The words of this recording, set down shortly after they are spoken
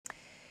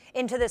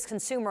Into this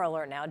consumer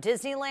alert now.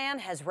 Disneyland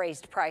has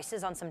raised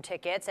prices on some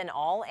tickets and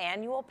all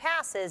annual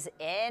passes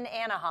in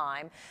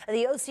Anaheim.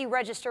 The OC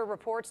Register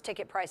reports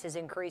ticket prices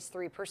increased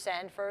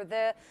 3% for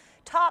the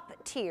top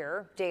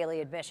tier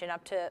daily admission,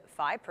 up to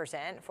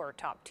 5% for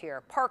top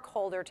tier park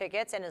holder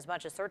tickets, and as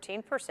much as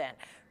 13%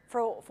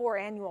 for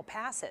annual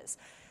passes.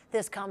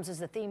 This comes as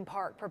the theme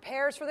park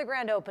prepares for the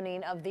grand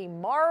opening of the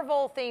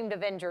Marvel-themed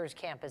Avengers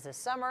campus this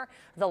summer.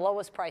 The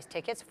lowest priced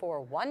tickets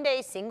for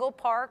one-day single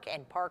park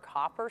and park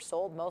hopper,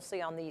 sold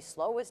mostly on the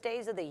slowest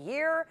days of the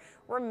year,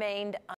 remained